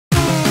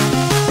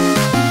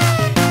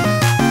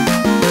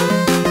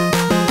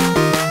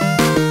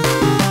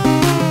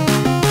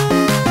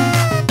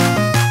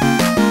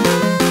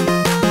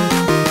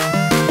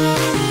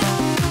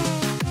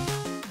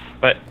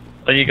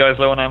Are you guys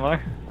low on ammo?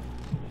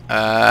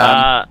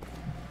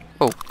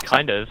 Oh,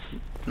 kind of.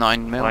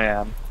 9 mil. I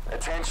am.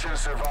 Attention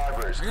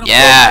survivors.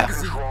 Yeah.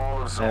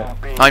 Control of Zone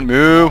B. 9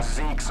 mil.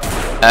 Zeke's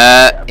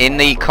In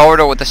the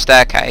corridor with the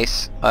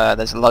staircase,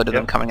 there's a load of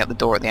them coming up the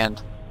door at the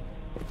end.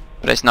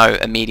 But there's no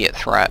immediate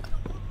threat,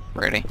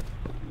 really.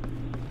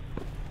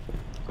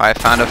 I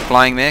found a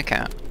flying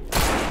meerkat.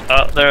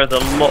 There is a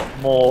lot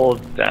more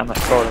down that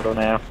corridor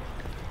now.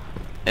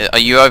 Are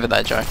you over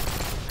there, Joe?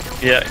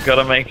 Yeah,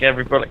 gotta make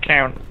every bullet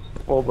count.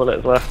 4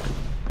 bullets left.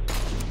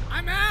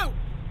 I'm out.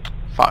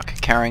 Fuck,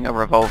 carrying a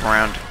revolver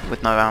around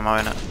with no ammo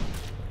in it.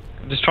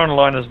 I'm just trying to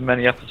line as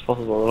many up as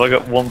possible. I've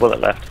got 1 bullet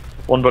left.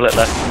 1 bullet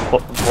left and I'm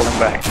falling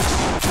back.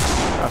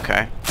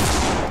 Okay.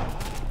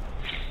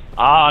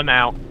 Ah, I'm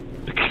out.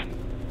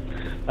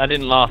 That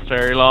didn't last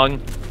very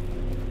long.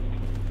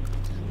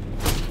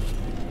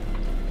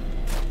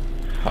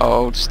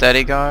 Hold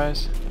steady,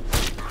 guys.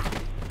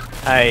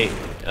 Hey,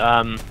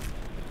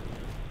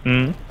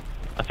 Hmm?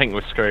 I think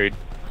we're screwed.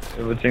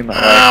 It would seem that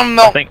way.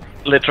 No. I think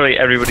literally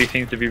everybody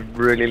seems to be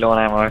really low on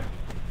ammo.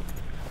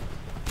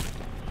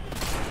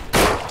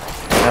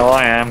 No,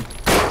 I am.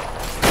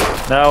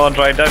 No,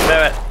 Andre, don't do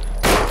it.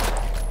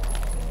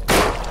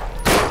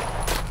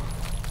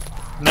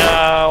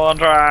 No,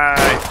 Andre.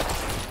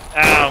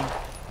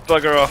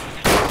 Bugger off.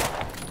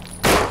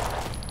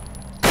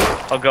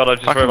 Oh god, I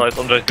just Fucking realised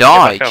Andre's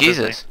Die, back up,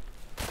 isn't Jesus.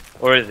 he?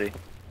 Or is he?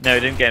 No, he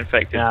didn't get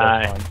infected. No.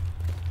 That's fine.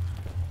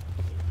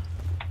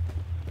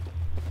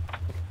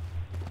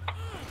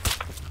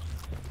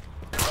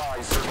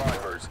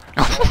 survivors.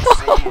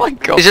 Oh my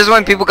god. It's just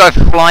when people go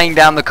flying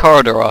down the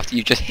corridor after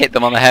you just hit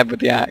them on the head with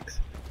the axe.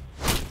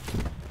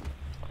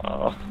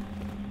 Oh.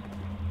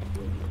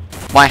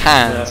 My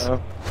hands.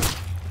 No.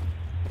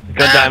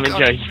 God damn it, God.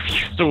 Joe, you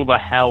used all the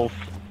health.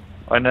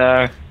 I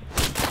know.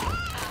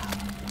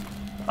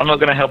 I'm not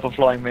gonna help a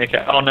flying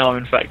meerkat. Oh no, I'm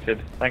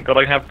infected. Thank god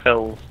I have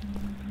pills.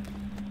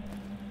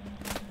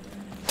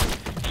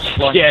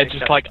 Flying Yeah, meerkat.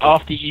 just like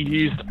after you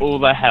used all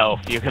the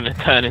health, you're gonna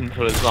turn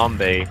into a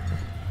zombie.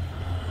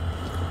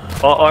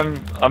 Oh,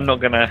 I'm not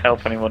gonna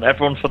help anyone.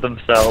 Everyone for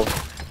themselves.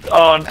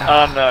 Oh,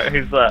 no,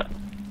 who's that?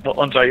 Well,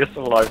 Andre, you're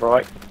still alive,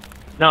 right?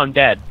 No, I'm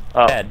dead.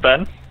 Oh, Dead.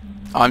 Ben?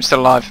 I'm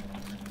still alive.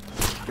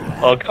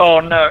 Oh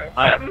no.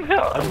 I'm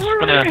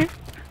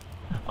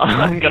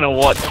gonna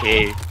watch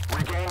you.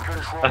 Regain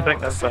control I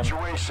think of that's the Ben.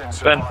 situation,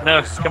 Ben,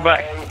 no, survivors. come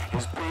back. Zone A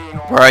is being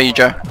Where are you,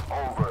 Joe?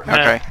 over.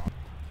 Okay.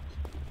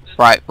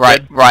 Right.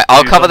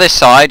 I'll cover this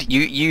side.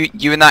 You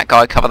and that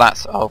guy cover that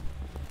side. Oh.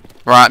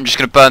 Right, I'm just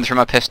gonna burn through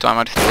my pistol. I'm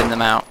gonna thin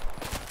them out.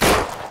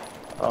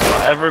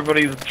 Oh,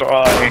 everybody's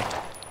dry.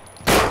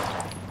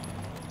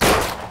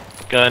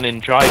 Going in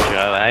dry,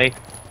 Joe, eh?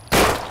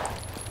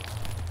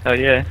 Hell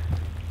yeah.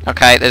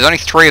 Okay, there's only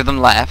 3 of them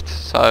left,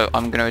 so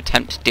I'm gonna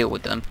attempt to deal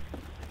with them.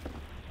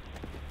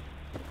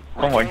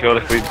 Oh my god,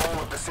 if we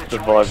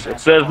survived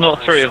this. There's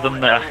not 3 of them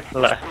there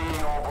left.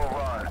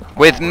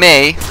 With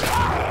me,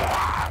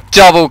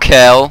 double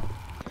kill.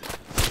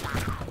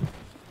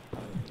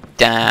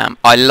 Damn,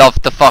 I love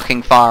the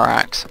fucking fire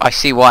axe. I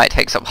see why it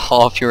takes up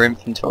half your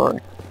inventory.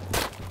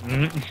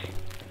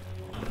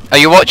 Are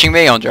you watching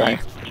me, Andre?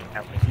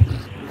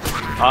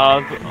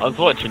 I was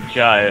watching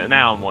Joe, and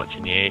now I'm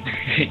watching you.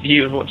 He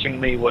was watching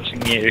me,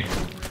 watching you.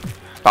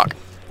 Fuck,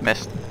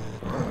 missed.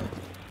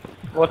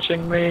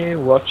 Watching me,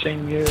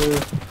 watching you.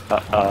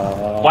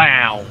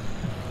 Wow.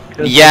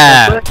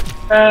 Yeah.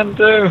 And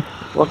do.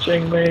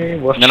 Watching me,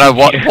 watching No, you.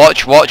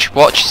 watch.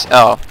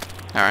 Oh,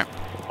 alright.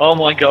 Oh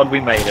my god, we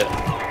made it.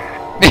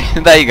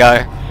 There you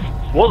go.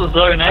 What's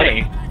Zone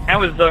A?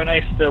 How is Zone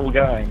A still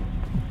going?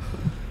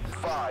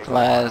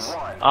 Flares.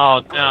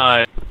 Oh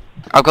no.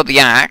 I've got the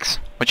axe,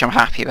 which I'm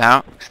happy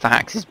about, because the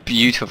axe is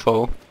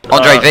beautiful.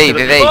 Andre, V.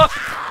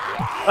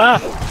 Ah!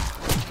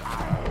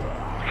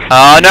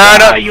 Oh,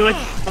 no. You were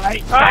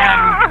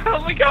Ah!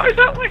 Help me, guys,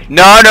 help me!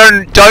 No,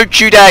 don't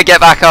you dare get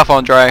back up,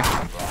 Andre.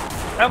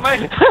 Help me!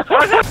 I'm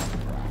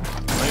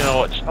gonna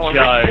watch Oh,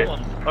 Joe.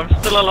 I'm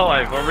still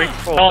alive, I'm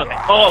respawned.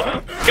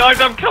 Oh, guys,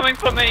 I'm coming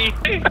for me!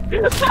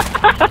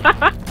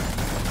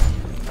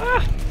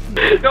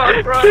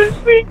 God, bro! He's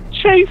being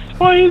chased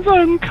by his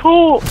own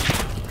corpse.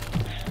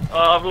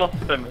 Oh, I've lost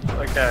him, it's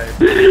okay.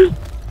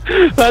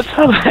 That's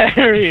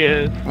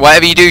hilarious.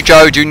 Whatever you do,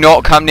 Joe, do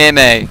not come near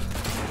me.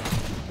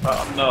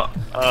 I'm not,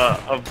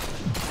 I'm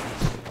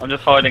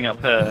just hiding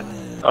up here.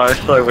 I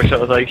so wish I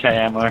was AK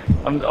ammo.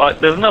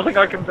 There's nothing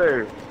I can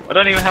do. I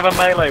don't even have a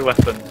melee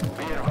weapon.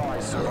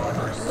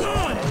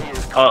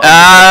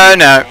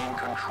 No.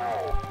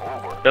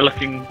 They're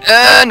looking...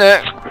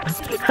 No.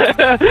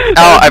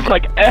 Oh,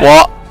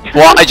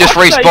 What? I just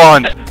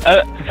respawned.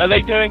 Are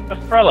they doing the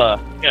thriller?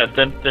 Yeah,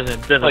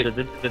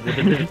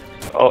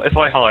 oh, if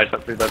I hide,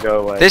 hopefully they'll go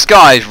away. This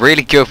guy is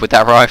really good with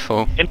that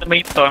rifle. In the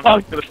meantime,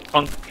 I'm gonna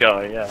punk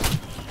guy, yeah.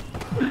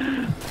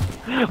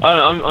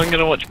 I'm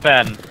gonna watch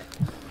Ben.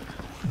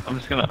 I'm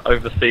just gonna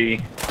oversee...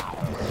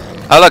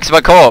 Oh look, it's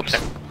my corpse.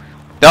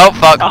 No,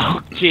 fuck.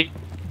 Oh, gee.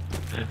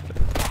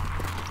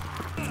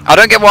 I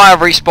don't get why I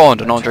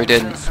respawned and Andre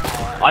didn't.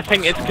 I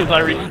think it's because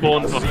I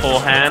respawned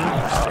beforehand.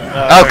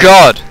 Oh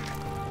god!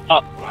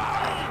 Oh.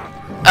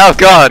 Oh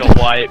god! Got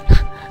wiped.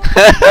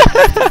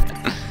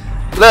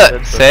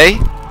 Look, see?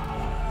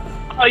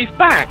 Oh, he's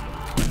back!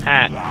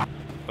 Hack.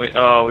 We've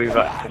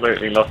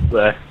absolutely lost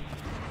there.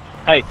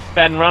 Hey,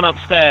 Ben, run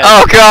upstairs.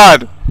 Oh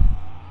god!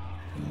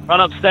 Run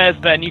upstairs,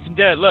 Ben. You can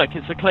do it. Look,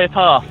 it's a clear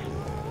path.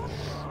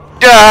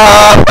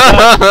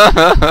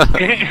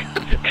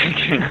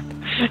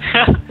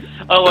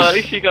 Oh well, at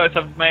least you guys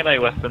have melee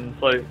weapons,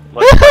 so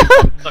like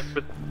I'm stuck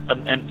with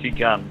an empty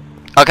gun.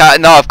 Okay,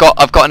 no, I've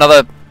got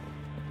another.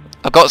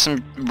 I've got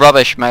some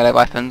rubbish melee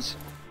weapons.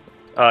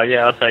 Oh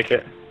yeah, I'll take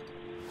it.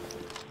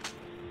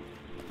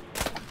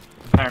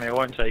 Apparently I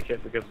won't take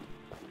it because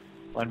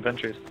my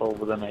inventory is full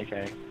with an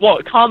AK.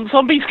 What? Can't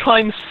zombies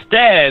climb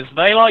stairs?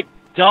 They like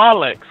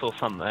Daleks or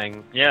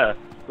something. Yeah.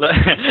 Look,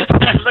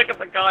 look at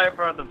the guy in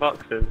front of the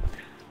boxes.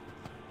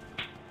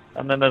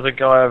 And then there's a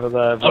guy over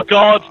there. Oh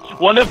god,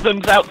 one of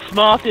them's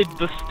outsmarted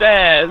the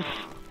stairs.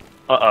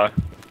 Uh-oh.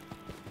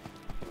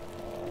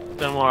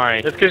 Don't worry.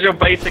 It's because you're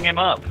baiting him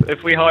up.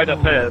 If we hide up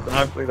here, then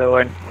hopefully they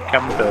won't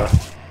come to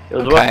us. It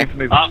was Okay. working for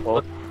me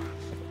before.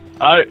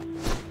 Oh.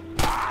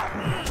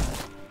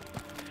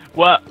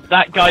 Well,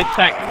 that guy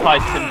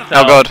sacrificed himself.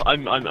 Oh god.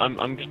 I'm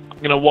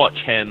gonna watch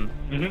him.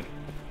 Mhm.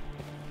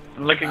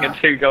 I'm looking at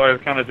two guys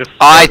kind of just.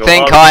 I struggle.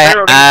 think Oh,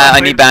 I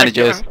zero need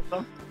bandages.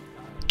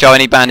 Joe, I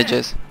need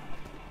bandages.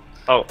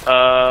 Oh,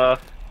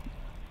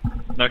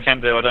 no can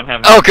do, I don't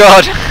have any. Oh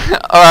god!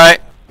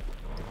 Alright.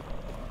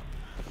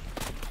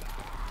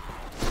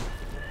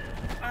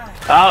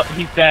 Oh,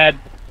 he's dead.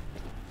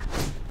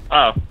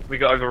 Oh, we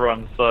got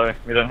overrun, so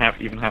we don't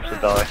even have to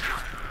die.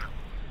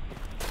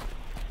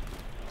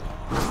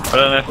 I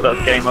don't know if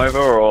that's game over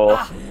or...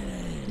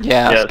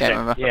 Yeah, that's it's game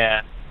over.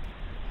 Yeah.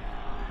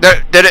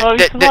 Oh, he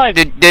survived.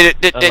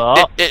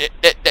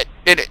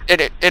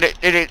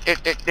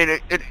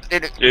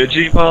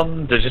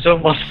 Digimon, Digital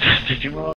Monster, Digimon.